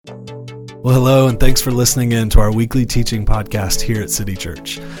Well, hello, and thanks for listening in to our weekly teaching podcast here at City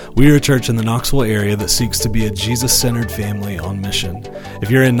Church. We are a church in the Knoxville area that seeks to be a Jesus-centered family on mission. If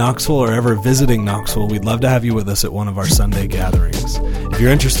you're in Knoxville or ever visiting Knoxville, we'd love to have you with us at one of our Sunday gatherings. If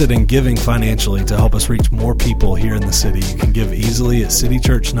you're interested in giving financially to help us reach more people here in the city, you can give easily at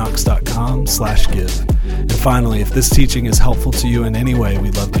citychurchknox.com/give. And finally, if this teaching is helpful to you in any way,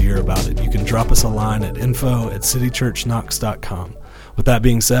 we'd love to hear about it. You can drop us a line at info@citychurchknox.com. With that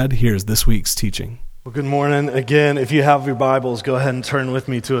being said, here's this week's teaching. Well, good morning. Again, if you have your Bibles, go ahead and turn with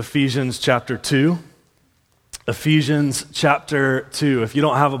me to Ephesians chapter 2. Ephesians chapter 2. If you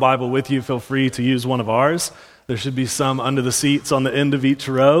don't have a Bible with you, feel free to use one of ours. There should be some under the seats on the end of each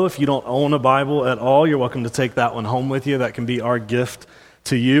row. If you don't own a Bible at all, you're welcome to take that one home with you. That can be our gift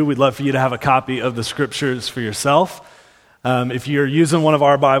to you. We'd love for you to have a copy of the scriptures for yourself. If you're using one of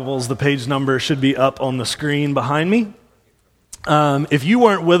our Bibles, the page number should be up on the screen behind me. If you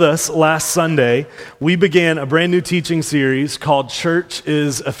weren't with us last Sunday, we began a brand new teaching series called Church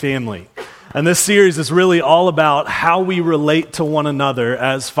is a Family. And this series is really all about how we relate to one another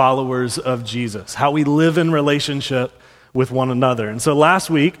as followers of Jesus, how we live in relationship with one another. And so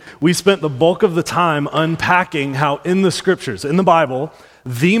last week, we spent the bulk of the time unpacking how in the scriptures, in the Bible,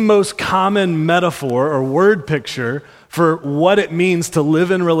 the most common metaphor or word picture for what it means to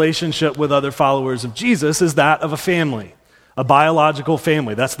live in relationship with other followers of Jesus is that of a family. A biological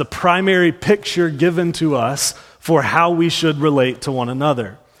family. That's the primary picture given to us for how we should relate to one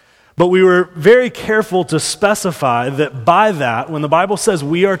another. But we were very careful to specify that by that, when the Bible says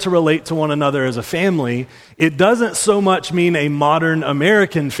we are to relate to one another as a family, it doesn't so much mean a modern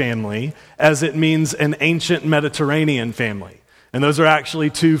American family as it means an ancient Mediterranean family. And those are actually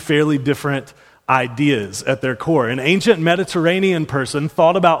two fairly different ideas at their core. An ancient Mediterranean person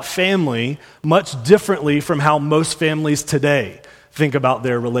thought about family much differently from how most families today think about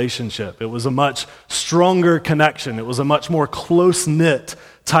their relationship. It was a much stronger connection. It was a much more close-knit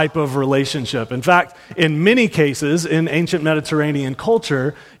type of relationship. In fact, in many cases in ancient Mediterranean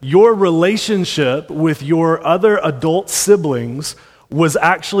culture, your relationship with your other adult siblings was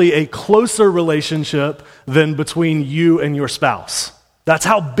actually a closer relationship than between you and your spouse. That's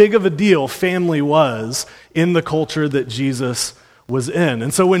how big of a deal family was in the culture that Jesus was in.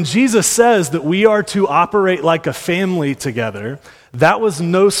 And so when Jesus says that we are to operate like a family together, that was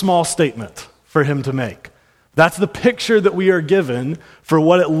no small statement for him to make. That's the picture that we are given for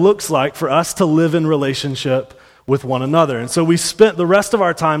what it looks like for us to live in relationship with one another. And so we spent the rest of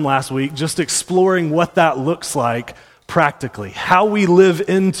our time last week just exploring what that looks like practically, how we live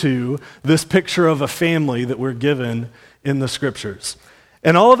into this picture of a family that we're given in the scriptures.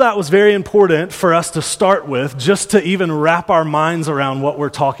 And all of that was very important for us to start with, just to even wrap our minds around what we're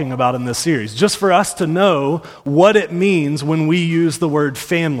talking about in this series, just for us to know what it means when we use the word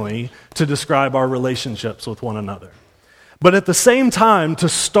family to describe our relationships with one another. But at the same time, to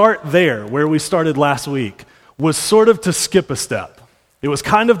start there, where we started last week, was sort of to skip a step. It was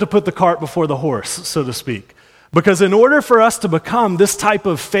kind of to put the cart before the horse, so to speak. Because in order for us to become this type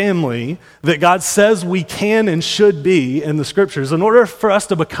of family that God says we can and should be in the scriptures, in order for us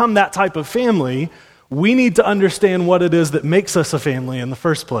to become that type of family, we need to understand what it is that makes us a family in the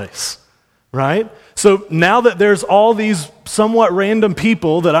first place, right? So now that there's all these somewhat random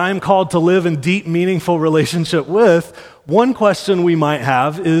people that I am called to live in deep, meaningful relationship with, one question we might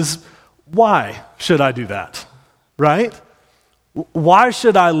have is, why should I do that, right? Why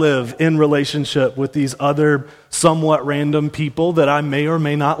should I live in relationship with these other somewhat random people that I may or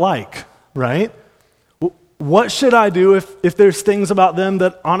may not like, right? What should I do if there's things about them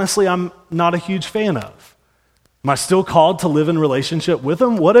that honestly I'm not a huge fan of? Am I still called to live in relationship with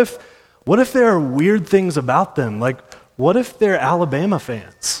them? What if there are weird things about them? Like, what if they're Alabama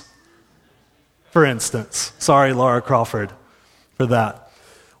fans, for instance? Sorry, Laura Crawford, for that.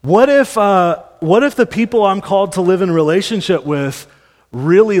 What if the people I'm called to live in relationship with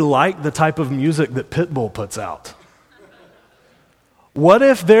really like the type of music that Pitbull puts out? What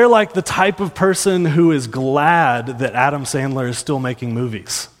if they're like the type of person who is glad that Adam Sandler is still making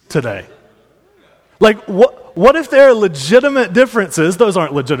movies today? Like, what if there are legitimate differences? Those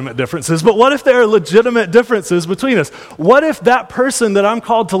aren't legitimate differences, but what if there are legitimate differences between us? What if that person that I'm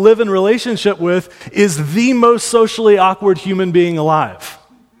called to live in relationship with is the most socially awkward human being alive?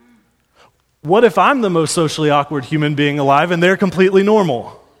 What if I'm the most socially awkward human being alive and they're completely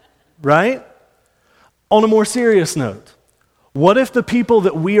normal, right? On a more serious note, what if the people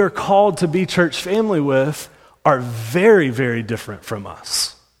that we are called to be church family with are very, very different from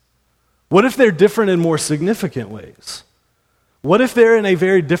us? What if they're different in more significant ways? What if they're in a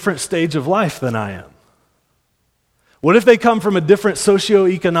very different stage of life than I am? What if they come from a different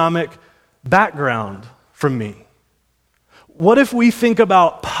socioeconomic background from me? What if we think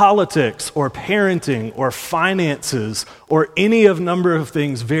about politics or parenting or finances or any of number of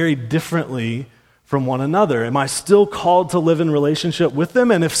things very differently from one another? Am I still called to live in relationship with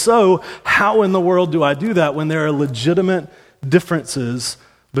them? And if so, how in the world do I do that when there are legitimate differences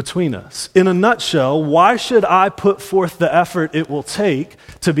between us? In a nutshell, why should I put forth the effort it will take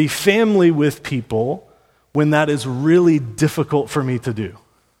to be family with people when that is really difficult for me to do?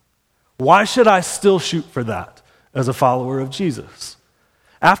 Why should I still shoot for that as a follower of Jesus?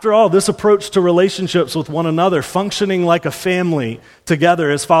 After all, this approach to relationships with one another, functioning like a family together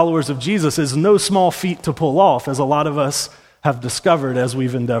as followers of Jesus, is no small feat to pull off, as a lot of us have discovered as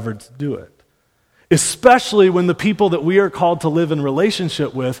we've endeavored to do it. Especially when the people that we are called to live in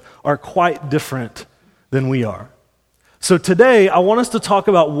relationship with are quite different than we are. So today, I want us to talk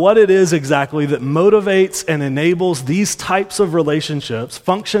about what it is exactly that motivates and enables these types of relationships,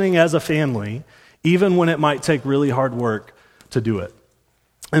 functioning as a family, even when it might take really hard work to do it.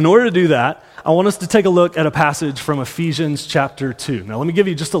 In order to do that, I want us to take a look at a passage from Ephesians chapter 2. Now, let me give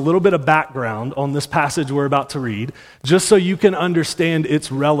you just a little bit of background on this passage we're about to read, just so you can understand its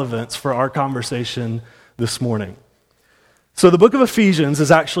relevance for our conversation this morning. So the book of Ephesians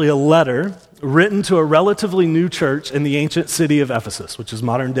is actually a letter written to a relatively new church in the ancient city of Ephesus, which is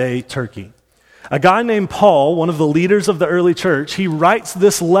modern-day Turkey. A guy named Paul, one of the leaders of the early church, he writes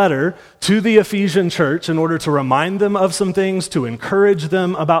this letter to the Ephesian church in order to remind them of some things, to encourage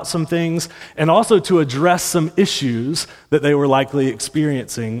them about some things, and also to address some issues that they were likely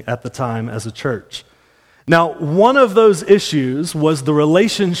experiencing at the time as a church. Now, one of those issues was the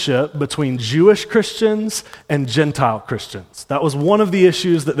relationship between Jewish Christians and Gentile Christians. That was one of the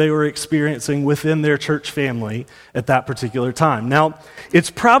issues that they were experiencing within their church family at that particular time. Now,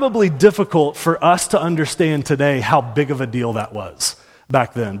 it's probably difficult for us to understand today how big of a deal that was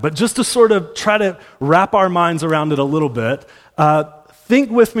back then. But just to sort of try to wrap our minds around it a little bit,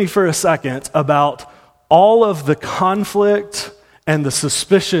 think with me for a second about all of the conflict and the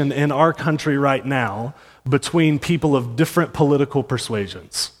suspicion in our country right now between people of different political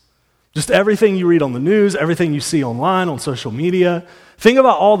persuasions. Just everything you read on the news, everything you see online, on social media. Think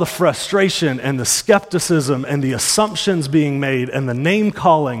about all the frustration and the skepticism and the assumptions being made and the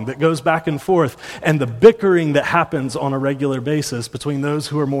name-calling that goes back and forth and the bickering that happens on a regular basis between those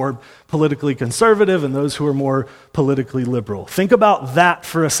who are more politically conservative and those who are more politically liberal. Think about that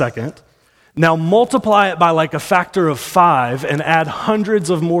for a second. Now multiply it by like a factor of 5 and add hundreds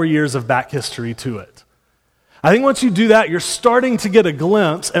of more years of back history to it. I think once you do that, you're starting to get a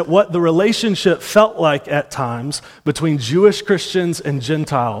glimpse at what the relationship felt like at times between Jewish Christians and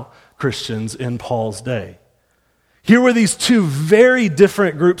Gentile Christians in Paul's day. Here were these two very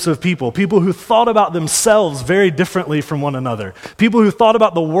different groups of people who thought about themselves very differently from one another, people who thought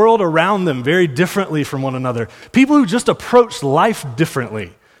about the world around them very differently from one another, people who just approached life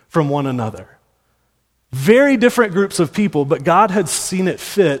differently from one another. Very different groups of people, but God had seen it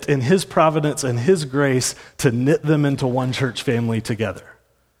fit in His providence and His grace to knit them into one church family together.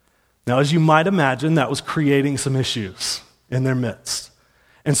 Now, as you might imagine, that was creating some issues in their midst.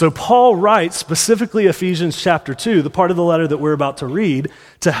 And so Paul writes, specifically Ephesians chapter 2, the part of the letter that we're about to read,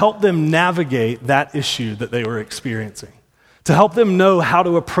 to help them navigate that issue that they were experiencing, to help them know how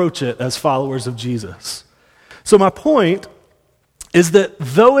to approach it as followers of Jesus. So my point is that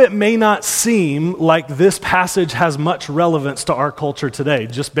though it may not seem like this passage has much relevance to our culture today,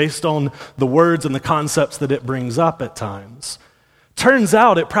 just based on the words and the concepts that it brings up at times, turns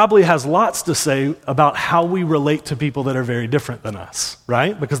out it probably has lots to say about how we relate to people that are very different than us,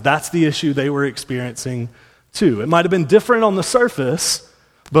 right? Because that's the issue they were experiencing too. It might have been different on the surface,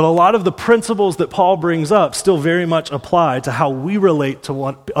 but a lot of the principles that Paul brings up still very much apply to how we relate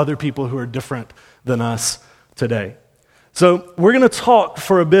to other people who are different than us today. So we're going to talk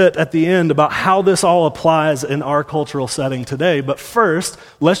for a bit at the end about how this all applies in our cultural setting today. But first,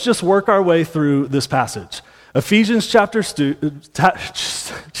 let's just work our way through this passage. Ephesians chapter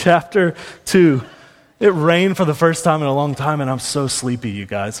 2. It rained for the first time in a long time, and I'm so sleepy, you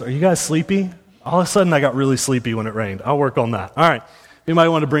guys. Are you guys sleepy? All of a sudden, I got really sleepy when it rained. I'll work on that. All right. You might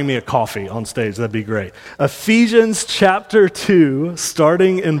want to bring me a coffee on stage. That'd be great. Ephesians chapter 2,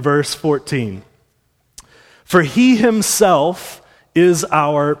 starting in verse 14. For He Himself is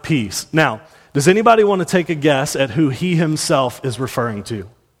our peace. Now, does anybody want to take a guess at who He Himself is referring to?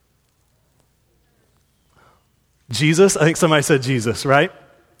 Jesus? I think somebody said Jesus, right?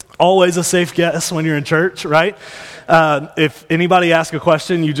 Always a safe guess when you're in church, right? If anybody asks a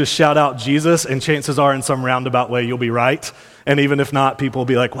question, you just shout out Jesus, and chances are in some roundabout way you'll be right. And even if not, people will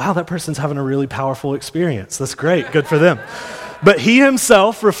be like, wow, that person's having a really powerful experience. That's great. Good for them. But he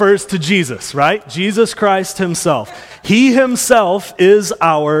himself refers to Jesus, right? Jesus Christ himself. He himself is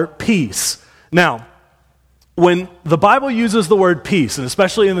our peace. Now, when the Bible uses the word peace, and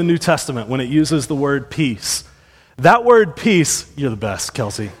especially in the New Testament, when it uses the word peace, that word peace, you're the best,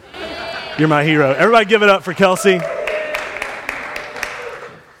 Kelsey. You're my hero. Everybody give it up for Kelsey.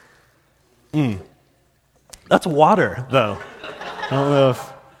 That's water, though. I don't know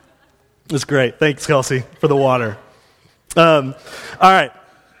if it's great. Thanks, Kelsey, for the water. All right.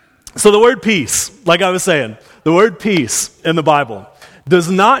 So the word peace, like I was saying, the word peace in the Bible does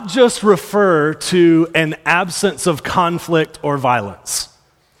not just refer to an absence of conflict or violence.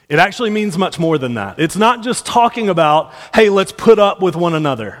 It actually means much more than that. It's not just talking about, hey, let's put up with one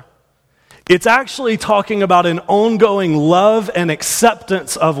another. It's actually talking about an ongoing love and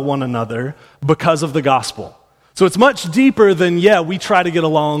acceptance of one another because of the gospel. So it's much deeper than, we try to get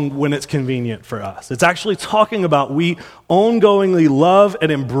along when it's convenient for us. It's actually talking about we ongoingly love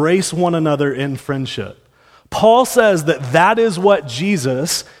and embrace one another in friendship. Paul says that is what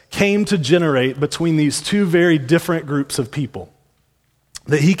Jesus came to generate between these two very different groups of people.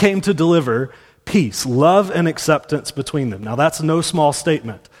 That he came to deliver peace, love, and acceptance between them. Now that's no small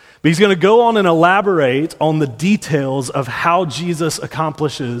statement. But he's going to go on and elaborate on the details of how Jesus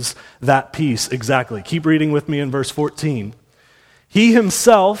accomplishes that peace exactly. Keep reading with me in verse 14. He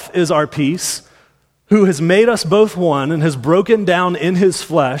himself is our peace, who has made us both one and has broken down in his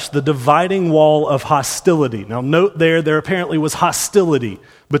flesh the dividing wall of hostility. Now note there apparently was hostility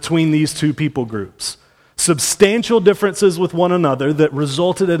between these two people groups. Substantial differences with one another that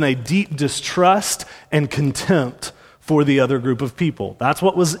resulted in a deep distrust and contempt for the other group of people. That's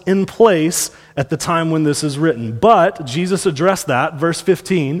what was in place at the time when this is written. But Jesus addressed that, verse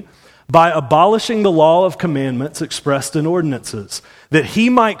 15, by abolishing the law of commandments expressed in ordinances, that he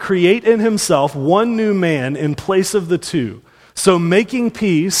might create in himself one new man in place of the two, so making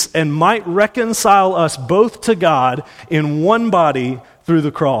peace and might reconcile us both to God in one body through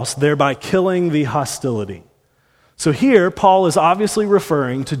the cross, thereby killing the hostility. So here, Paul is obviously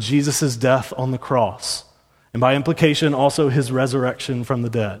referring to Jesus' death on the cross, and by implication, also his resurrection from the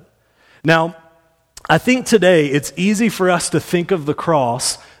dead. Now, I think today it's easy for us to think of the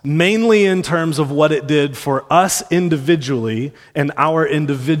cross mainly in terms of what it did for us individually and our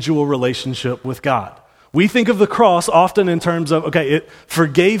individual relationship with God. We think of the cross often in terms of, okay, it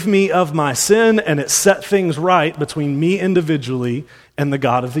forgave me of my sin and it set things right between me individually and the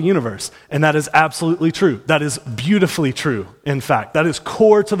God of the universe. And that is absolutely true. That is beautifully true, in fact. That is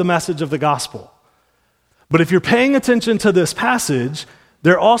core to the message of the gospel. But if you're paying attention to this passage,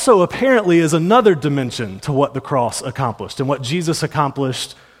 there also apparently is another dimension to what the cross accomplished and what Jesus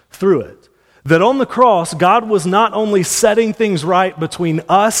accomplished through it. That on the cross, God was not only setting things right between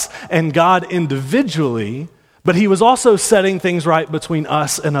us and God individually, but he was also setting things right between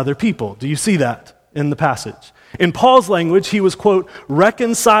us and other people. Do you see that in the passage? In Paul's language, he was, quote,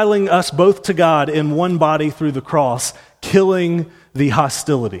 reconciling us both to God in one body through the cross, killing the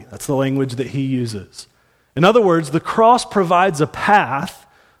hostility. That's the language that he uses. In other words, the cross provides a path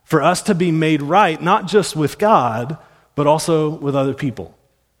for us to be made right, not just with God, but also with other people.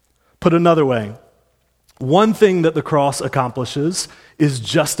 Put another way, one thing that the cross accomplishes is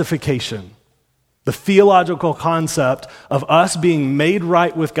justification. The theological concept of us being made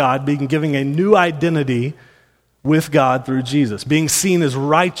right with God, being given a new identity with God through Jesus, being seen as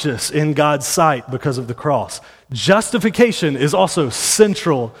righteous in God's sight because of the cross. Justification is also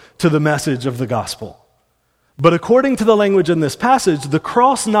central to the message of the gospel. But according to the language in this passage, the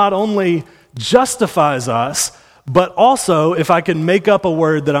cross not only justifies us, but also, if I can make up a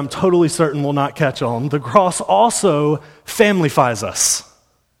word that I'm totally certain will not catch on, the cross also familyfies us.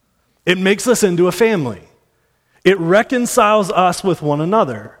 It makes us into a family. It reconciles us with one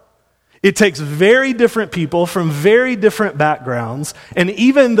another. It takes very different people from very different backgrounds, and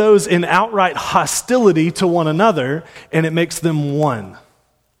even those in outright hostility to one another, and it makes them one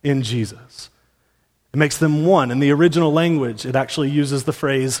in Jesus. It makes them one. In the original language, it actually uses the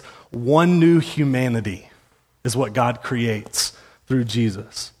phrase, one new humanity is what God creates through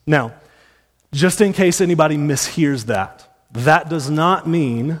Jesus. Now, just in case anybody mishears that does not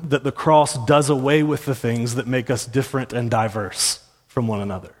mean that the cross does away with the things that make us different and diverse from one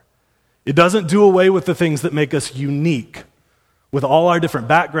another. It doesn't do away with the things that make us unique, with all our different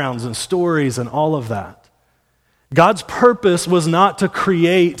backgrounds and stories and all of that. God's purpose was not to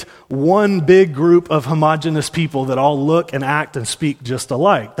create one big group of homogeneous people that all look and act and speak just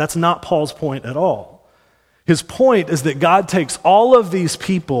alike. That's not Paul's point at all. His point is that God takes all of these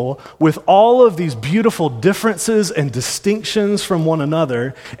people with all of these beautiful differences and distinctions from one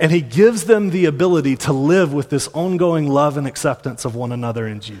another, and he gives them the ability to live with this ongoing love and acceptance of one another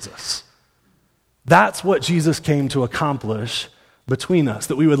in Jesus. That's what Jesus came to accomplish between us,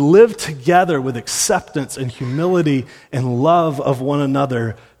 that we would live together with acceptance and humility and love of one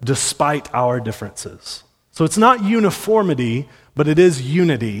another despite our differences. So it's not uniformity, but it is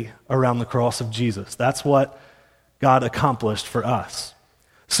unity around the cross of Jesus. That's what God accomplished for us.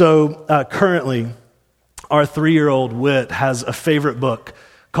 So currently, our 3-year-old Whit has a favorite book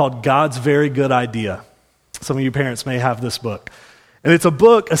called God's Very Good Idea. Some of you parents may have this book. And it's a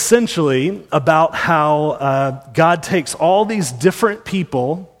book essentially about how God takes all these different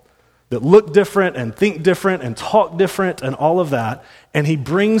people that look different and think different and talk different and all of that, and he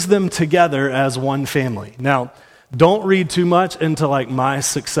brings them together as one family. Now, don't read too much into like my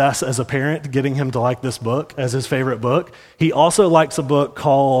success as a parent, getting him to like this book as his favorite book. He also likes a book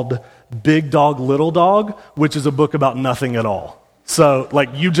called Big Dog, Little Dog, which is a book about nothing at all. So, like,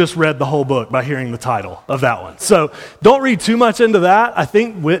 you just read the whole book by hearing the title of that one. So, don't read too much into that. I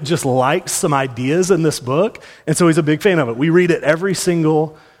think Whit just likes some ideas in this book, and so he's a big fan of it. We read it every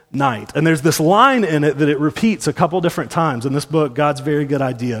single night. And there's this line in it that it repeats a couple different times in this book, God's Very Good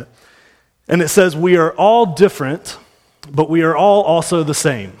Idea. And it says, we are all different, but we are all also the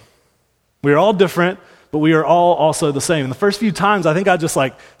same. We are all different, but we are all also the same. And the first few times, I think I just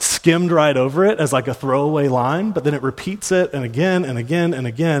like skimmed right over it as like a throwaway line, but then it repeats it and again and again and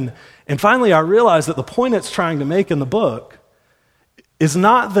again. And finally, I realized that the point it's trying to make in the book is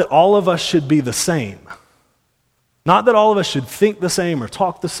not that all of us should be the same. Not that all of us should think the same or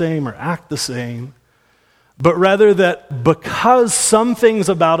talk the same or act the same, but rather that because some things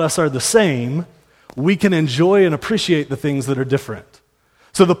about us are the same, we can enjoy and appreciate the things that are different.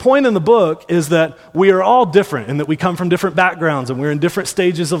 So the point in the book is that we are all different and that we come from different backgrounds and we're in different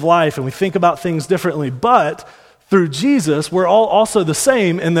stages of life and we think about things differently. But through Jesus, we're all also the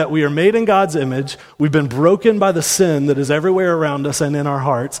same in that we are made in God's image. We've been broken by the sin that is everywhere around us and in our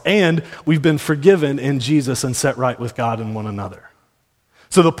hearts. And we've been forgiven in Jesus and set right with God and one another.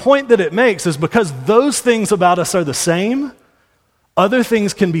 So the point that it makes is because those things about us are the same, other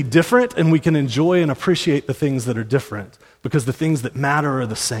things can be different and we can enjoy and appreciate the things that are different because the things that matter are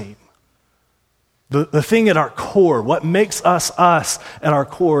the same. The thing at our core, what makes us us at our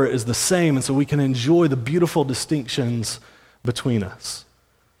core is the same, and so we can enjoy the beautiful distinctions between us.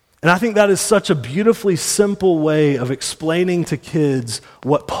 And I think that is such a beautifully simple way of explaining to kids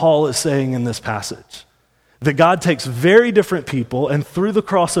what Paul is saying in this passage. That God takes very different people, and through the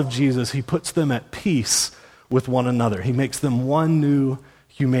cross of Jesus, he puts them at peace with one another. He makes them one new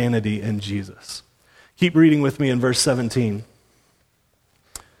humanity in Jesus. Keep reading with me in verse 17.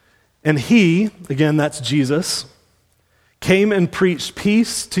 And he, again, that's Jesus, came and preached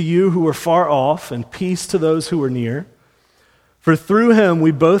peace to you who were far off and peace to those who were near. For through him we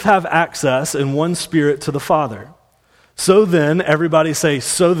both have access in one spirit to the Father. So then, everybody say,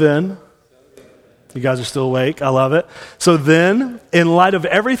 so then. You guys are still awake. I love it. So then, in light of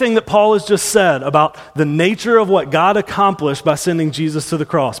everything that Paul has just said about the nature of what God accomplished by sending Jesus to the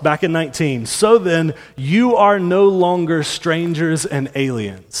cross back in 19, so then you are no longer strangers and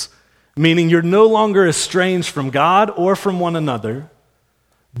aliens. Meaning you're no longer estranged from God or from one another,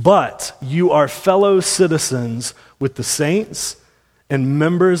 but you are fellow citizens with the saints and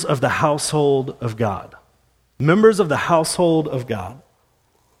members of the household of God. Members of the household of God.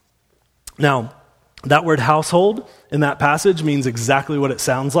 Now, that word household in that passage means exactly what it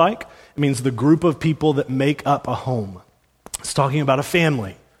sounds like. It means the group of people that make up a home. It's talking about a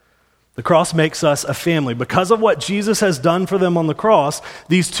family. The cross makes us a family. Because of what Jesus has done for them on the cross,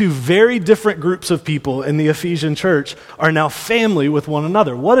 these two very different groups of people in the Ephesian church are now family with one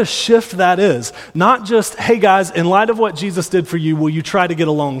another. What a shift that is. Not just, hey guys, in light of what Jesus did for you, will you try to get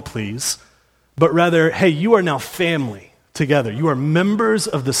along, please? But rather, hey, you are now family together. You are members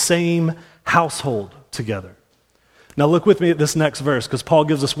of the same household together. Now look with me at this next verse, because Paul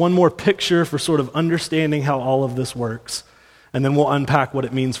gives us one more picture for sort of understanding how all of this works. And then we'll unpack what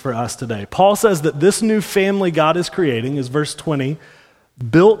it means for us today. Paul says that this new family God is creating is verse 20,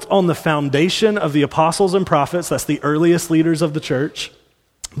 built on the foundation of the apostles and prophets. That's the earliest leaders of the church.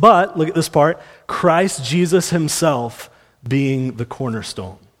 But, look at this part, Christ Jesus himself being the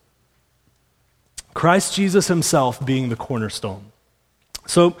cornerstone. Christ Jesus himself being the cornerstone.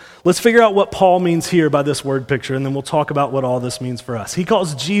 So let's figure out what Paul means here by this word picture, and then we'll talk about what all this means for us. He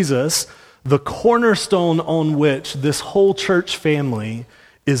calls Jesus the cornerstone on which this whole church family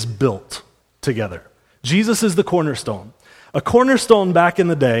is built together. Jesus is the cornerstone. A cornerstone back in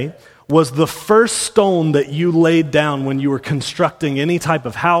the day was the first stone that you laid down when you were constructing any type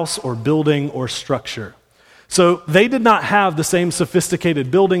of house or building or structure. So they did not have the same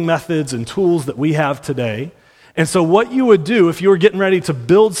sophisticated building methods and tools that we have today. And so what you would do if you were getting ready to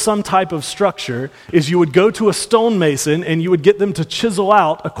build some type of structure is you would go to a stonemason and you would get them to chisel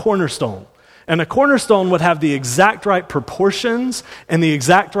out a cornerstone. And a cornerstone would have the exact right proportions and the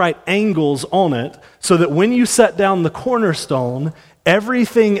exact right angles on it so that when you set down the cornerstone,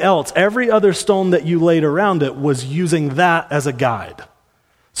 everything else, every other stone that you laid around it was using that as a guide.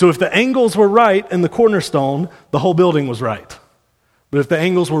 So if the angles were right in the cornerstone, the whole building was right. But if the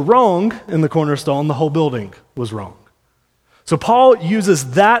angles were wrong in the cornerstone, the whole building was wrong. So Paul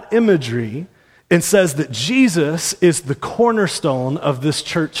uses that imagery and says that Jesus is the cornerstone of this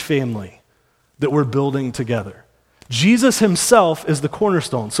church family that we're building together. Jesus himself is the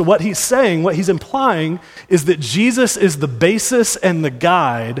cornerstone. So what he's saying, what he's implying, is that Jesus is the basis and the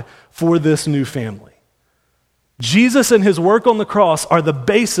guide for this new family. Jesus and his work on the cross are the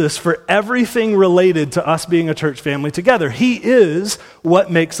basis for everything related to us being a church family together. He is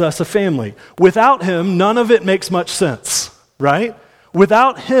what makes us a family. Without him, none of it makes much sense, right?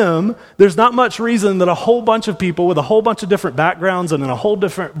 Without him, there's not much reason that a whole bunch of people with a whole bunch of different backgrounds and in a whole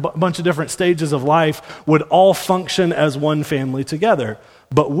bunch of different stages of life would all function as one family together.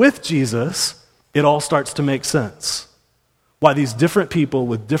 But with Jesus, it all starts to make sense. Why these different people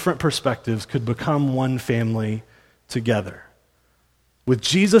with different perspectives could become one family together. With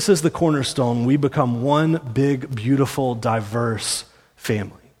Jesus as the cornerstone, we become one big, beautiful, diverse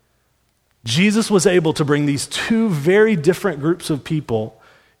family. Jesus was able to bring these two very different groups of people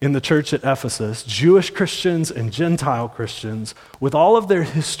in the church at Ephesus, Jewish Christians and Gentile Christians, with all of their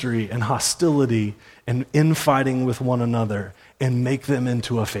history and hostility and infighting with one another, and make them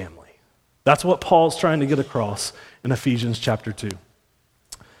into a family. That's what Paul's trying to get across in Ephesians chapter 2.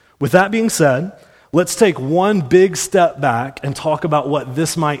 With that being said, let's take one big step back and talk about what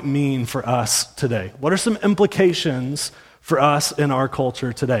this might mean for us today. What are some implications for us in our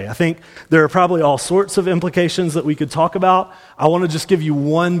culture today? I think there are probably all sorts of implications that we could talk about. I want to just give you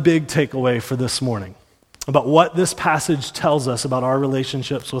one big takeaway for this morning about what this passage tells us about our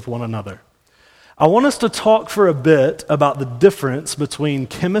relationships with one another. I want us to talk for a bit about the difference between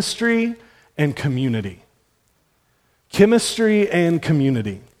chemistry and community. Chemistry and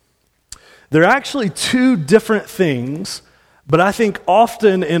community. They're actually two different things, but I think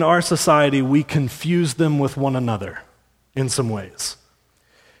often in our society we confuse them with one another in some ways.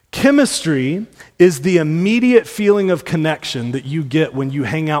 Chemistry is the immediate feeling of connection that you get when you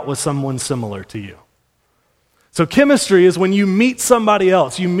hang out with someone similar to you. So chemistry is when you meet somebody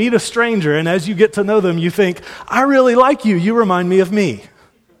else, you meet a stranger, and as you get to know them, you think, I really like you, you remind me of me,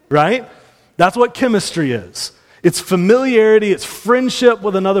 right? That's what chemistry is. It's familiarity, it's friendship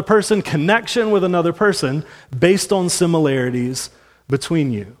with another person, connection with another person based on similarities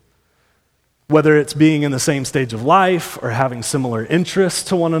between you. Whether it's being in the same stage of life or having similar interests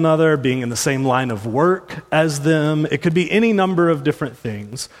to one another, being in the same line of work as them, it could be any number of different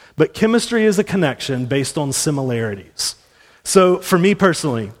things. But chemistry is a connection based on similarities. So for me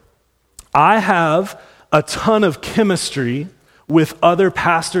personally, I have a ton of chemistry with other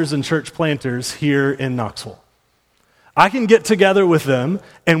pastors and church planters here in Knoxville. I can get together with them,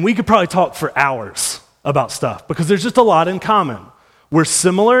 and we could probably talk for hours about stuff because there's just a lot in common. We're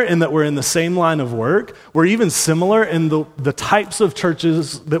similar in that we're in the same line of work. We're even similar in the types of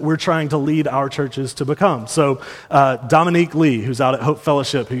churches that we're trying to lead our churches to become. So Dominique Lee, who's out at Hope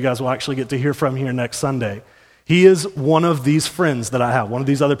Fellowship, who you guys will actually get to hear from here next Sunday, he is one of these friends that I have, one of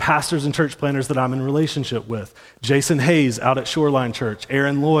these other pastors and church planters that I'm in relationship with. Jason Hayes out at Shoreline Church.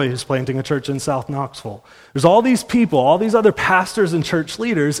 Aaron Loy, who's planting a church in South Knoxville. There's all these people, all these other pastors and church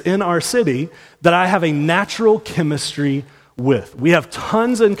leaders in our city that I have a natural chemistry with. We have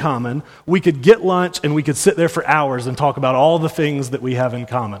tons in common. We could get lunch and we could sit there for hours and talk about all the things that we have in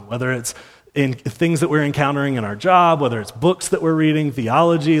common, whether it's in things that we're encountering in our job, whether it's books that we're reading,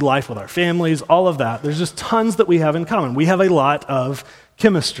 theology, life with our families, all of that. There's just tons that we have in common. We have a lot of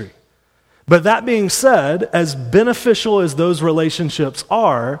chemistry. But that being said, as beneficial as those relationships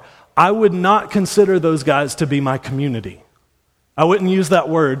are, I would not consider those guys to be my community. I wouldn't use that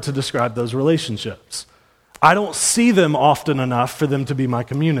word to describe those relationships. I don't see them often enough for them to be my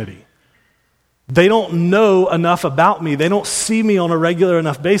community. They don't know enough about me. They don't see me on a regular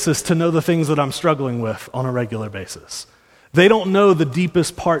enough basis to know the things that I'm struggling with on a regular basis. They don't know the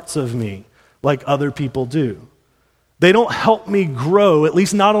deepest parts of me like other people do. They don't help me grow, at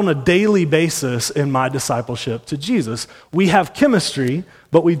least not on a daily basis, in my discipleship to Jesus. We have chemistry,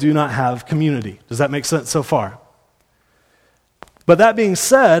 but we do not have community. Does that make sense so far? But that being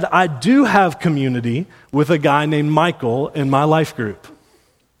said, I do have community with a guy named Michael in my life group.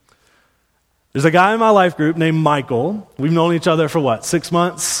 There's a guy in my life group named Michael. We've known each other for 6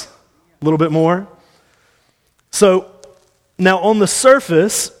 months? A little bit more? So, now on the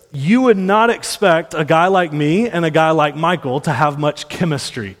surface, you would not expect a guy like me and a guy like Michael to have much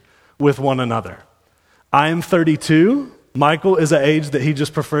chemistry with one another. I am 32. Michael is an age that he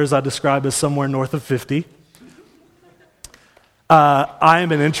just prefers I describe as somewhere north of 50. I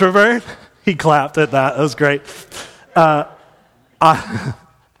am an introvert. He clapped at that. That was great.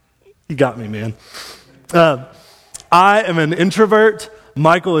 You got me, man. I am an introvert.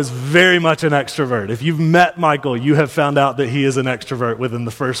 Michael is very much an extrovert. If you've met Michael, you have found out that he is an extrovert within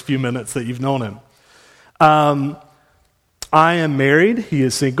the first few minutes that you've known him. I am married. He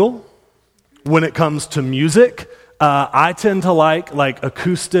is single. When it comes to music, I tend to like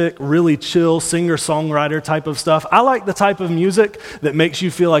acoustic, really chill, singer-songwriter type of stuff. I like the type of music that makes you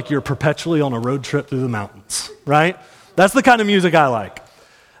feel like you're perpetually on a road trip through the mountains, right? That's the kind of music I like.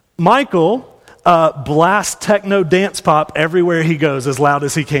 Michael blasts techno dance pop everywhere he goes as loud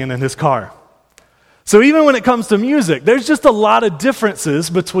as he can in his car. So even when it comes to music, there's just a lot of differences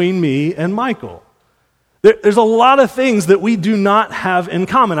between me and Michael. There's a lot of things that we do not have in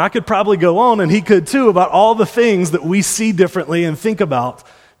common. I could probably go on, and he could too, about all the things that we see differently and think about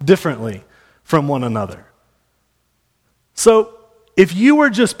differently from one another. So if you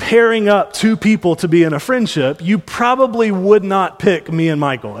were just pairing up two people to be in a friendship, you probably would not pick me and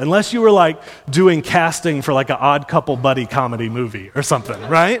Michael, unless you were doing casting for an odd couple buddy comedy movie or something,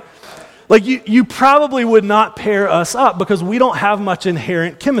 right? You probably would not pair us up because we don't have much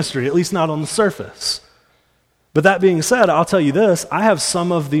inherent chemistry, at least not on the surface. But that being said, I'll tell you this, I have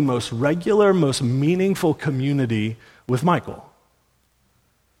some of the most regular, most meaningful community with Michael.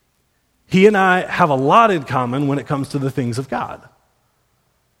 He and I have a lot in common when it comes to the things of God.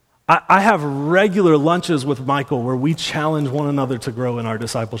 I have regular lunches with Michael where we challenge one another to grow in our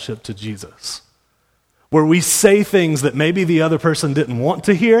discipleship to Jesus, where we say things that maybe the other person didn't want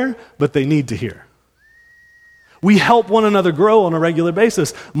to hear, but they need to hear. We help one another grow on a regular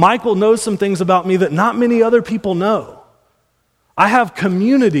basis. Michael knows some things about me that not many other people know. I have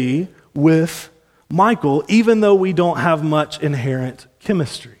community with Michael, even though we don't have much inherent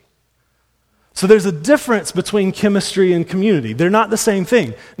chemistry. So there's a difference between chemistry and community. They're not the same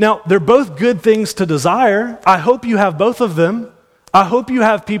thing. Now, they're both good things to desire. I hope you have both of them. I hope you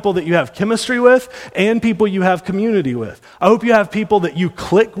have people that you have chemistry with and people you have community with. I hope you have people that you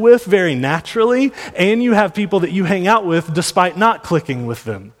click with very naturally and you have people that you hang out with despite not clicking with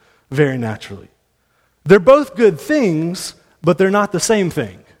them very naturally. They're both good things, but they're not the same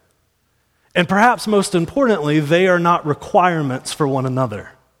thing. And perhaps most importantly, they are not requirements for one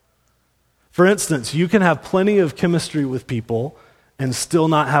another. For instance, you can have plenty of chemistry with people and still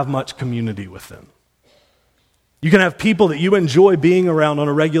not have much community with them. You can have people that you enjoy being around on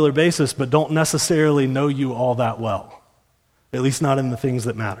a regular basis but don't necessarily know you all that well, at least not in the things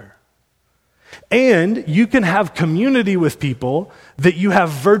that matter. And you can have community with people that you have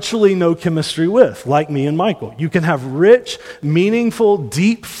virtually no chemistry with, like me and Michael. You can have rich, meaningful,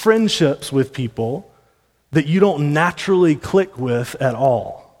 deep friendships with people that you don't naturally click with at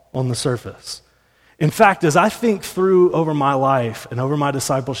all on the surface. In fact, as I think through over my life and over my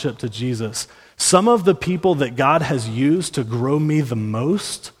discipleship to Jesus, some of the people that God has used to grow me the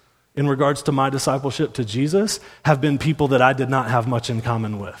most in regards to my discipleship to Jesus have been people that I did not have much in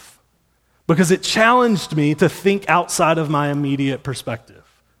common with, because it challenged me to think outside of my immediate perspective.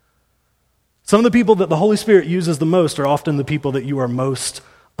 Some of the people that the Holy Spirit uses the most are often the people that you are most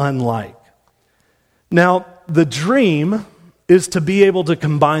unlike. Now, the dream is to be able to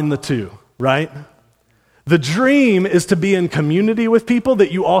combine the two, right? The dream is to be in community with people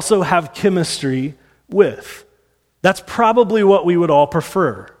that you also have chemistry with. That's probably what we would all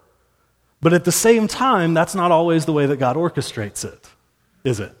prefer. But at the same time, that's not always the way that God orchestrates it,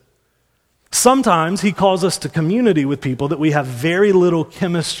 is it? Sometimes he calls us to community with people that we have very little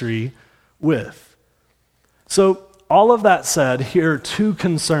chemistry with. So all of that said, here are two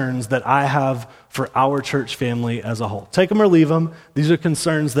concerns that I have for our church family as a whole. Take them or leave them. These are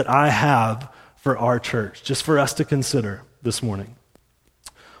concerns that I have for our church, just for us to consider this morning.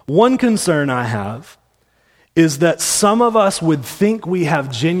 One concern I have is that some of us would think we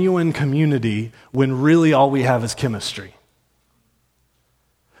have genuine community when really all we have is chemistry.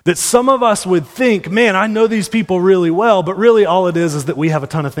 That some of us would think, man, I know these people really well, but really all it is that we have a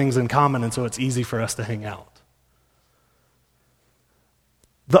ton of things in common, and so it's easy for us to hang out.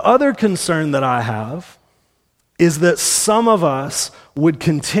 The other concern that I have is that some of us would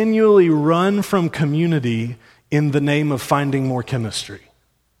continually run from community in the name of finding more chemistry.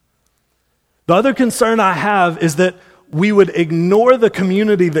 The other concern I have is that we would ignore the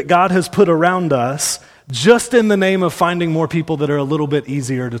community that God has put around us just in the name of finding more people that are a little bit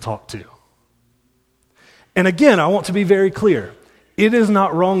easier to talk to. And again, I want to be very clear. It is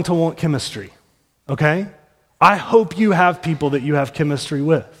not wrong to want chemistry, okay? I hope you have people that you have chemistry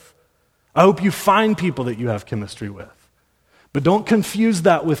with. I hope you find people that you have chemistry with. But don't confuse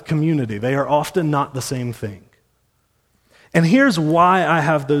that with community. They are often not the same thing. And here's why I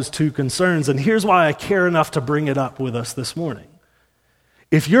have those two concerns, and here's why I care enough to bring it up with us this morning.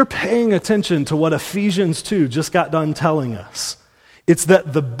 If you're paying attention to what Ephesians 2 just got done telling us, it's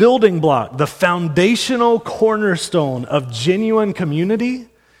that the building block, the foundational cornerstone of genuine community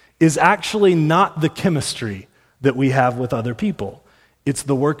is actually not the chemistry that we have with other people. It's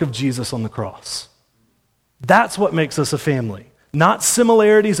the work of Jesus on the cross. That's what makes us a family. Not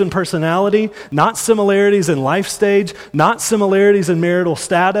similarities in personality, not similarities in life stage, not similarities in marital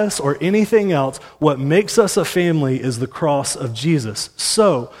status or anything else. What makes us a family is the cross of Jesus.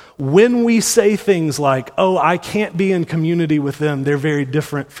 So when we say things like, oh, I can't be in community with them, they're very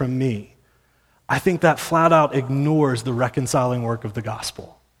different from me, I think that flat out ignores the reconciling work of the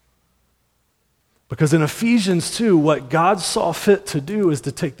gospel. Because in Ephesians 2, what God saw fit to do is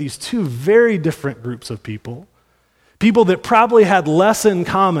to take these two very different groups of people that probably had less in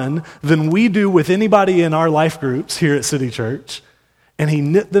common than we do with anybody in our life groups here at City Church, and he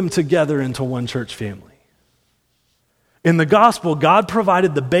knit them together into one church family. In the gospel, God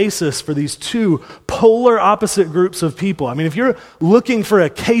provided the basis for these two polar opposite groups of people. I mean, if you're looking for a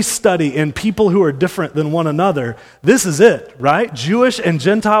case study in people who are different than one another, this is it, right? Jewish and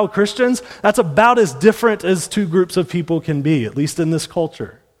Gentile Christians, that's about as different as two groups of people can be, at least in this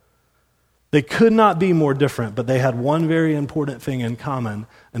culture. They could not be more different, but they had one very important thing in common,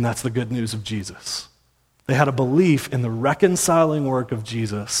 and that's the good news of Jesus. They had a belief in the reconciling work of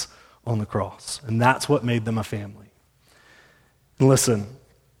Jesus on the cross, and that's what made them a family. And listen,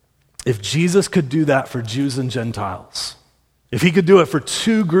 if Jesus could do that for Jews and Gentiles, if he could do it for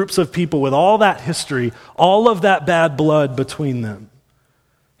two groups of people with all that history, all of that bad blood between them,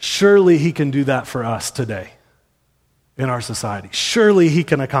 surely he can do that for us today. In our society. Surely he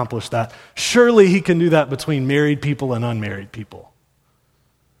can accomplish that. Surely he can do that between married people and unmarried people.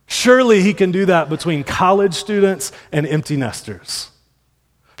 Surely he can do that between college students and empty nesters.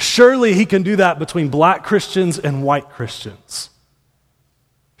 Surely he can do that between black Christians and white Christians.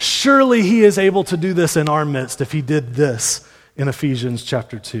 Surely he is able to do this in our midst if he did this in Ephesians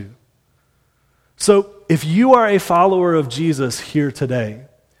chapter 2. So if you are a follower of Jesus here today,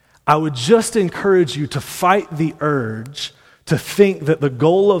 I would just encourage you to fight the urge to think that the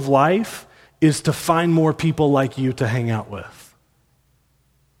goal of life is to find more people like you to hang out with.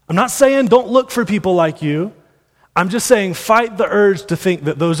 I'm not saying don't look for people like you. I'm just saying fight the urge to think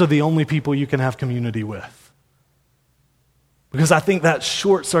that those are the only people you can have community with. Because I think that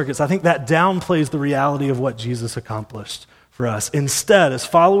short circuits, I think that downplays the reality of what Jesus accomplished for us. Instead, as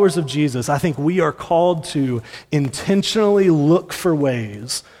followers of Jesus, I think we are called to intentionally look for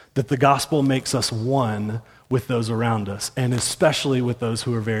ways that the gospel makes us one with those around us, and especially with those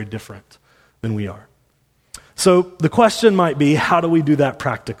who are very different than we are. So the question might be, how do we do that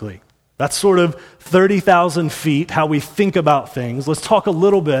practically? That's sort of 30,000 feet, how we think about things. Let's talk a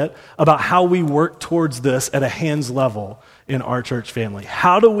little bit about how we work towards this at a hands level in our church family.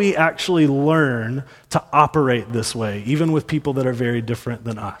 How do we actually learn to operate this way, even with people that are very different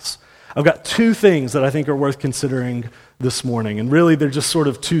than us? I've got two things that I think are worth considering this morning, and really they're just sort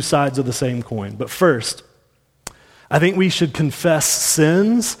of two sides of the same coin. But first, I think we should confess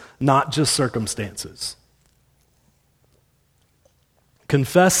sins, not just circumstances.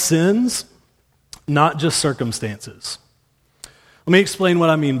 Confess sins, not just circumstances. Let me explain what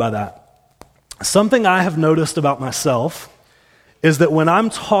I mean by that. Something I have noticed about myself is that when I'm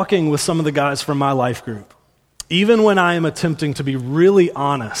talking with some of the guys from my life group, even when I am attempting to be really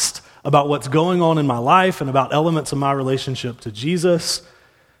honest about what's going on in my life and about elements of my relationship to Jesus,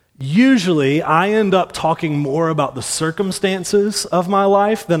 usually I end up talking more about the circumstances of my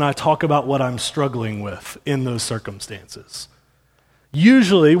life than I talk about what I'm struggling with in those circumstances.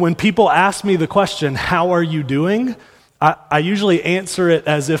 Usually when people ask me the question, how are you doing? I usually answer it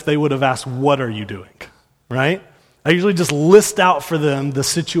as if they would have asked, what are you doing? Right? I usually just list out for them the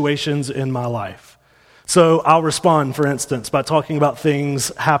situations in my life. So I'll respond, for instance, by talking about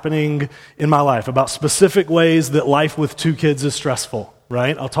things happening in my life, about specific ways that life with two kids is stressful,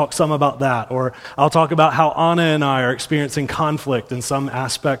 right? I'll talk some about that. Or I'll talk about how Anna and I are experiencing conflict in some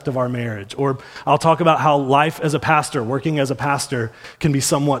aspect of our marriage. Or I'll talk about how life as a pastor, working as a pastor, can be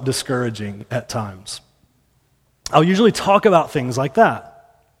somewhat discouraging at times. I'll usually talk about things like that.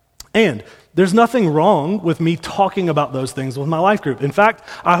 And there's nothing wrong with me talking about those things with my life group. In fact,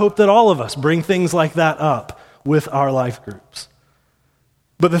 I hope that all of us bring things like that up with our life groups.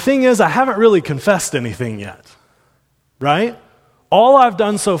 But the thing is, I haven't really confessed anything yet, right? All I've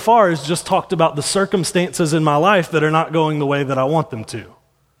done so far is just talked about the circumstances in my life that are not going the way that I want them to.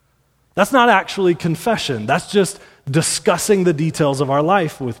 That's not actually confession. That's just discussing the details of our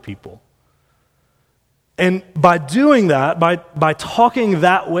life with people. And by doing that, by talking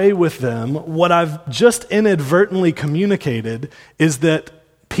that way with them, what I've just inadvertently communicated is that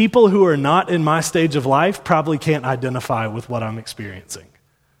people who are not in my stage of life probably can't identify with what I'm experiencing.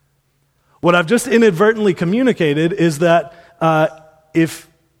 What I've just inadvertently communicated is that if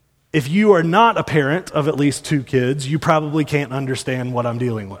you are not a parent of at least 2 kids, you probably can't understand what I'm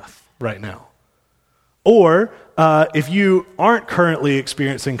dealing with right now. Or if you aren't currently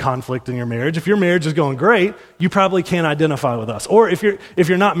experiencing conflict in your marriage, if your marriage is going great, you probably can't identify with us. Or if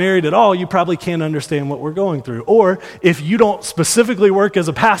you're not married at all, you probably can't understand what we're going through. Or if you don't specifically work as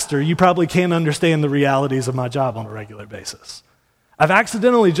a pastor, you probably can't understand the realities of my job on a regular basis. I've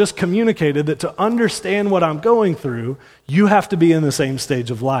accidentally just communicated that to understand what I'm going through, you have to be in the same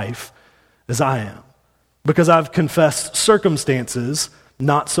stage of life as I am. Because I've confessed circumstances,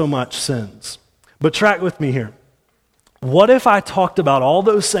 not so much sins. But track with me here. What if I talked about all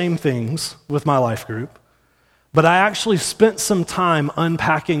those same things with my life group, but I actually spent some time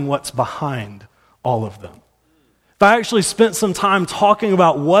unpacking what's behind all of them? If I actually spent some time talking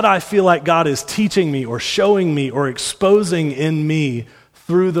about what I feel like God is teaching me or showing me or exposing in me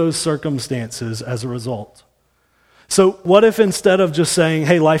through those circumstances as a result. So what if instead of just saying,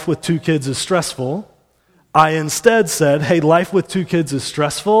 hey, life with 2 kids is stressful, I instead said, hey, life with 2 kids is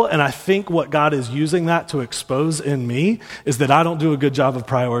stressful, and I think what God is using that to expose in me is that I don't do a good job of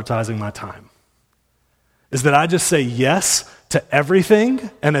prioritizing my time. Is that I just say yes to everything,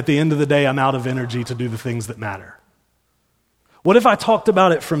 and at the end of the day, I'm out of energy to do the things that matter. What if I talked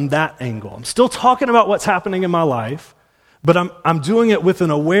about it from that angle? I'm still talking about what's happening in my life, but I'm doing it with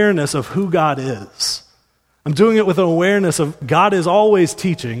an awareness of who God is. I'm doing it with an awareness of God is always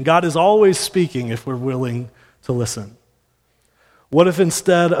teaching, God is always speaking if we're willing to listen. What if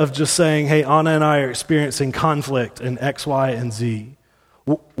instead of just saying, hey, Anna and I are experiencing conflict in X, Y, and Z,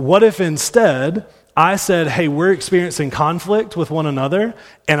 what if instead I said, hey, we're experiencing conflict with one another,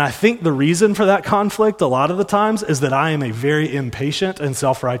 and I think the reason for that conflict a lot of the times is that I am a very impatient and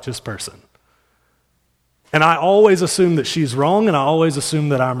self-righteous person. And I always assume that she's wrong, and I always assume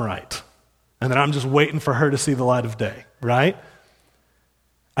that I'm right. And that I'm just waiting for her to see the light of day, right?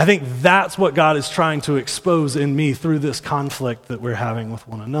 I think that's what God is trying to expose in me through this conflict that we're having with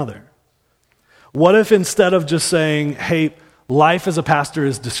one another. What if instead of just saying, hey, life as a pastor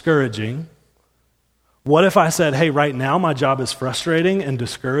is discouraging, what if I said, hey, right now my job is frustrating and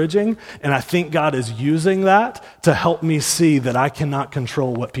discouraging, and I think God is using that to help me see that I cannot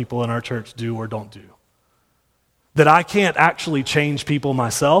control what people in our church do or don't do. That I can't actually change people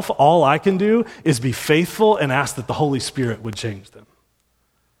myself. All I can do is be faithful and ask that the Holy Spirit would change them.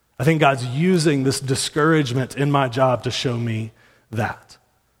 I think God's using this discouragement in my job to show me that.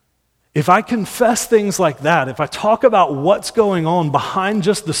 If I confess things like that, if I talk about what's going on behind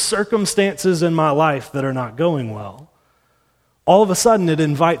just the circumstances in my life that are not going well, all of a sudden it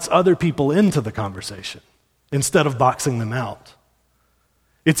invites other people into the conversation instead of boxing them out.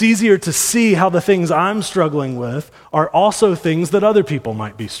 It's easier to see how the things I'm struggling with are also things that other people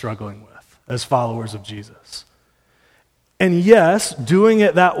might be struggling with as followers of Jesus. And yes, doing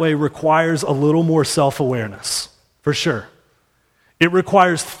it that way requires a little more self-awareness, for sure. It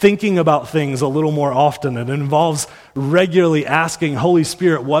requires thinking about things a little more often. It involves regularly asking, Holy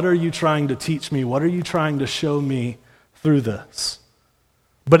Spirit, what are you trying to teach me? What are you trying to show me through this?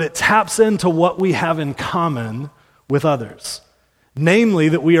 But it taps into what we have in common with others. Namely,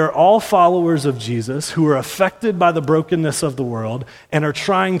 that we are all followers of Jesus who are affected by the brokenness of the world and are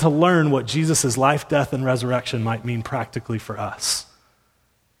trying to learn what Jesus' life, death, and resurrection might mean practically for us.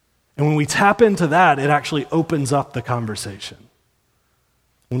 And when we tap into that, it actually opens up the conversation.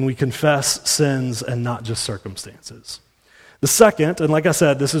 When we confess sins and not just circumstances. The second, and like I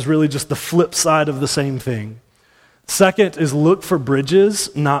said, this is really just the flip side of the same thing. Second is look for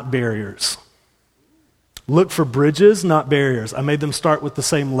bridges, not barriers. Look for bridges, not barriers. I made them start with the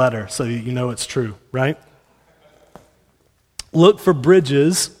same letter so that you know it's true, right? Look for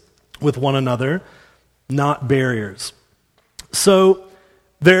bridges with one another, not barriers. So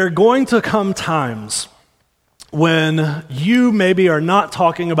there are going to come times when you maybe are not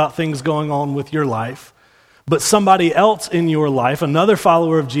talking about things going on with your life, But somebody else in your life, another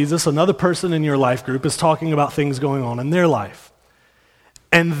follower of Jesus, another person in your life group is talking about things going on in their life.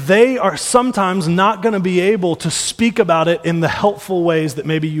 And they are sometimes not going to be able to speak about it in the helpful ways that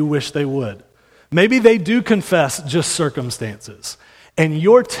maybe you wish they would. Maybe they do confess just circumstances. And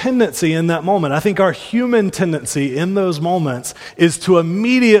your tendency in that moment, I think our human tendency in those moments is to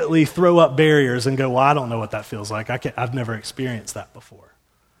immediately throw up barriers and go, well, I don't know what that feels like. I've never experienced that before.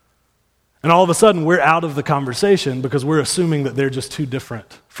 And all of a sudden, we're out of the conversation because we're assuming that they're just too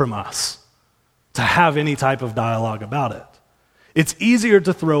different from us to have any type of dialogue about it. It's easier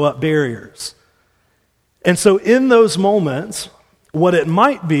to throw up barriers. And so in those moments, what it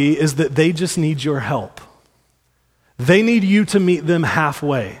might be is that they just need your help. They need you to meet them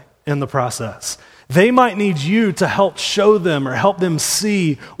halfway in the process. They might need you to help show them or help them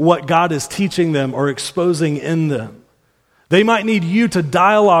see what God is teaching them or exposing in them. They might need you to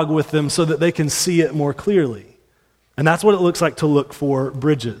dialogue with them so that they can see it more clearly. And that's what it looks like to look for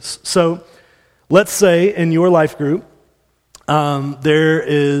bridges. So let's say in your life group, there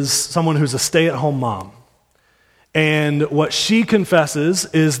is someone who's a stay-at-home mom. And what she confesses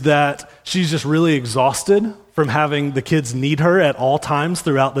is that she's just really exhausted from having the kids need her at all times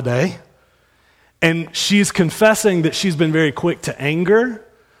throughout the day. And she's confessing that she's been very quick to anger,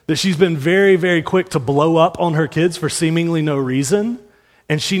 that she's been very, very quick to blow up on her kids for seemingly no reason,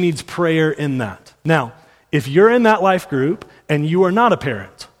 and she needs prayer in that. Now, if you're in that life group and you are not a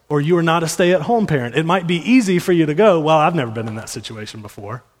parent, or you are not a stay-at-home parent, it might be easy for you to go, well, I've never been in that situation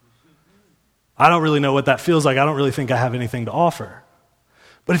before. I don't really know what that feels like. I don't really think I have anything to offer.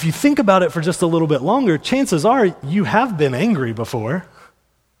 But if you think about it for just a little bit longer, chances are you have been angry before,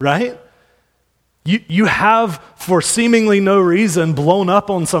 right? You have, for seemingly no reason, blown up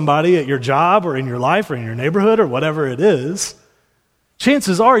on somebody at your job or in your life or in your neighborhood or whatever it is.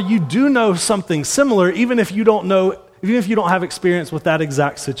 Chances are you do know something similar, even if you don't have experience with that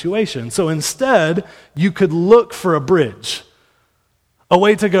exact situation. So instead, you could look for a bridge. A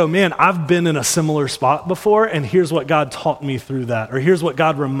way to go, man, I've been in a similar spot before, and here's what God taught me through that, or here's what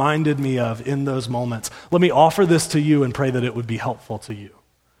God reminded me of in those moments. Let me offer this to you and pray that it would be helpful to you.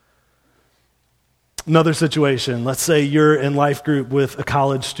 Another situation, let's say you're in life group with a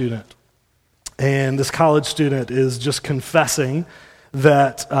college student, and this college student is just confessing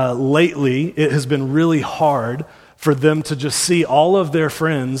that lately it has been really hard for them to just see all of their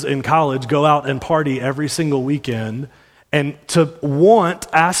friends in college go out and party every single weekend, and to want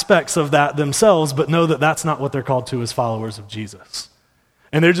aspects of that themselves, but know that that's not what they're called to as followers of Jesus.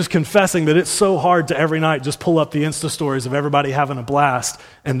 And they're just confessing that it's so hard to every night just pull up the Insta stories of everybody having a blast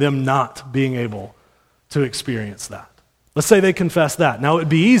and them not being able to experience that. Let's say they confess that. Now, it'd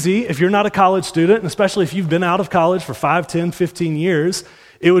be easy if you're not a college student, and especially if you've been out of college for 5, 10, 15 years,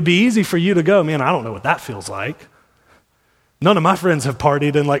 it would be easy for you to go, man, I don't know what that feels like. None of my friends have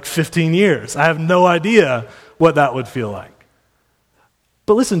partied in like 15 years. I have no idea what that would feel like.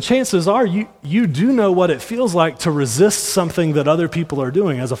 But listen, chances are you do know what it feels like to resist something that other people are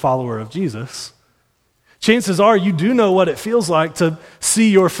doing as a follower of Jesus. Chances are you do know what it feels like to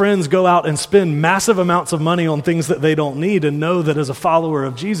see your friends go out and spend massive amounts of money on things that they don't need and know that as a follower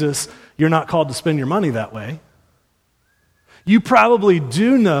of Jesus, you're not called to spend your money that way. You probably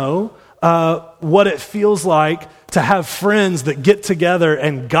do know what it feels like to have friends that get together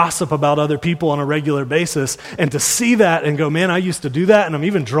and gossip about other people on a regular basis, and to see that and go, man, I used to do that, and I'm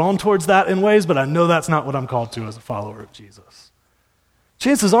even drawn towards that in ways, but I know that's not what I'm called to as a follower of Jesus.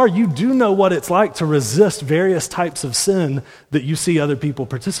 Chances are you do know what it's like to resist various types of sin that you see other people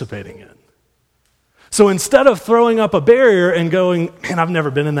participating in. So instead of throwing up a barrier and going, man, I've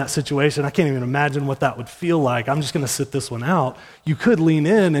never been in that situation, I can't even imagine what that would feel like, I'm just going to sit this one out, you could lean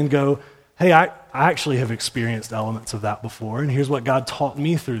in and go, hey, I actually have experienced elements of that before, and here's what God taught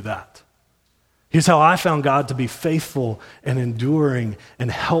me through that. Here's how I found God to be faithful and enduring and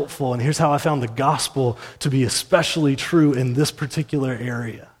helpful, and here's how I found the gospel to be especially true in this particular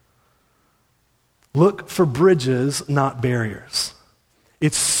area. Look for bridges, not barriers.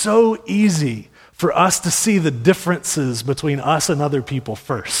 It's so easy for us to see the differences between us and other people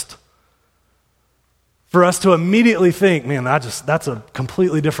first. For us to immediately think, man, that's a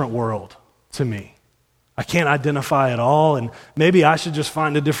completely different world to me. I can't identify at all, and maybe I should just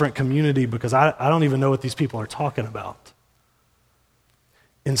find a different community because I don't even know what these people are talking about.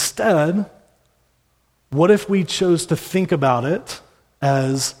 Instead, what if we chose to think about it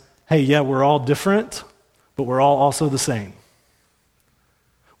as, hey, yeah, we're all different, but we're all also the same.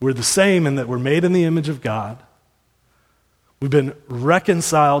 We're the same in that we're made in the image of God. We've been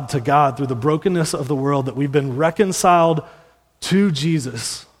reconciled to God through the brokenness of the world, that we've been reconciled to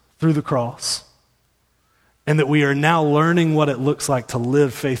Jesus through the cross. and that we are now learning what it looks like to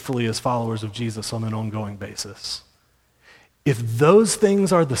live faithfully as followers of Jesus on an ongoing basis. If those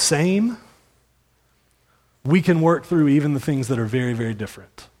things are the same, we can work through even the things that are very, very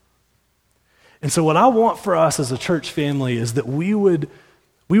different. And so what I want for us as a church family is that we would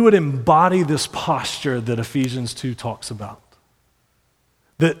embody this posture that Ephesians 2 talks about.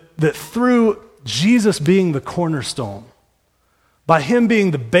 That through Jesus being the cornerstone, by him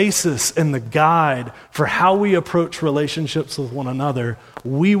being the basis and the guide for how we approach relationships with one another,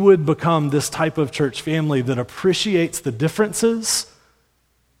 we would become this type of church family that appreciates the differences,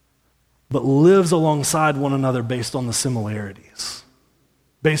 but lives alongside one another based on the similarities,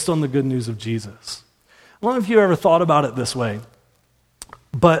 based on the good news of Jesus. I don't know if you ever thought about it this way,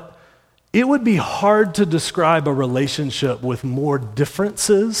 but it would be hard to describe a relationship with more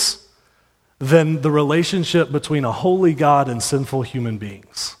differences than the relationship between a holy God and sinful human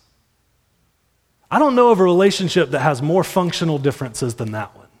beings. I don't know of a relationship that has more functional differences than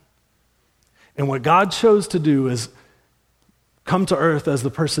that one. And what God chose to do is come to earth as the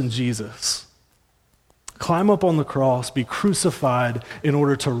person Jesus, climb up on the cross, be crucified in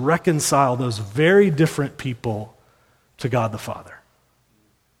order to reconcile those very different people to God the Father.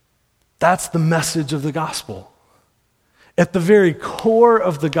 That's the message of the gospel. At the very core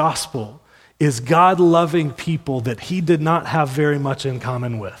of the gospel is God loving people that he did not have very much in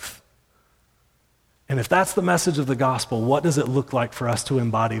common with. And if that's the message of the gospel, what does it look like for us to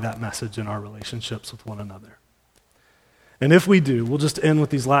embody that message in our relationships with one another? And if we do, we'll just end with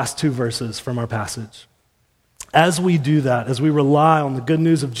these last two verses from our passage. As we do that, as we rely on the good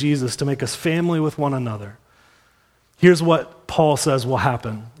news of Jesus to make us family with one another, here's what Paul says will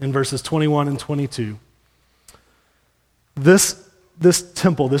happen in verses 21 and 22. This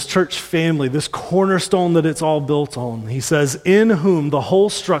temple, this church family, this cornerstone that it's all built on, he says, in whom the whole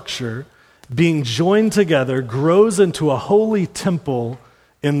structure, being joined together, grows into a holy temple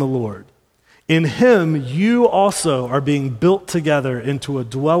in the Lord. In him, you also are being built together into a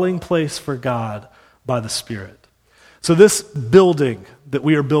dwelling place for God by the Spirit. So this building that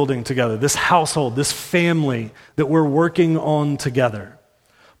we are building together, this household, this family that we're working on together,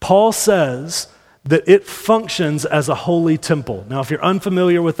 Paul says that it functions as a holy temple. Now, if you're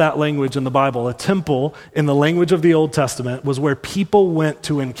unfamiliar with that language in the Bible, a temple in the language of the Old Testament was where people went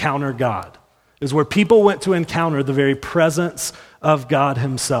to encounter God. It was where people went to encounter the very presence of God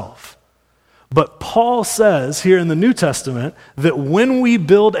himself. But Paul says here in the New Testament that when we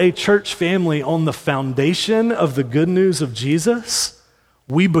build a church family on the foundation of the good news of Jesus,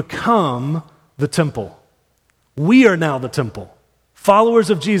 we become the temple. We are now the temple. Followers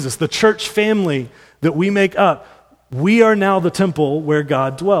of Jesus, the church family that we make up, we are now the temple where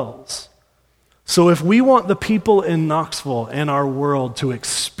God dwells. So if we want the people in Knoxville and our world to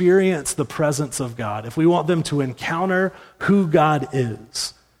experience the presence of God, if we want them to encounter who God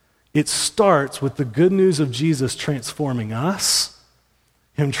is, it starts with the good news of Jesus transforming us,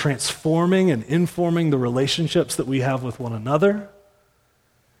 him transforming and informing the relationships that we have with one another,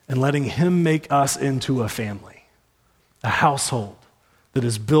 and letting him make us into a family, a household that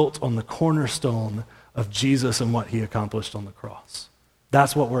is built on the cornerstone of Jesus and what he accomplished on the cross.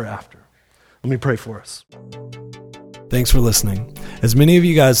 That's what we're after. Let me pray for us. Thanks for listening. As many of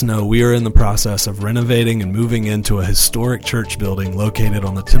you guys know, we are in the process of renovating and moving into a historic church building located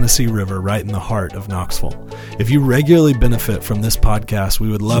on the Tennessee River right in the heart of Knoxville. If you regularly benefit from this podcast, we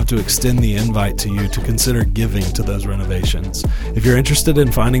would love to extend the invite to you to consider giving to those renovations. If you're interested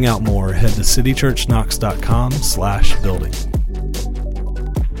in finding out more, head to citychurchknox.com/building.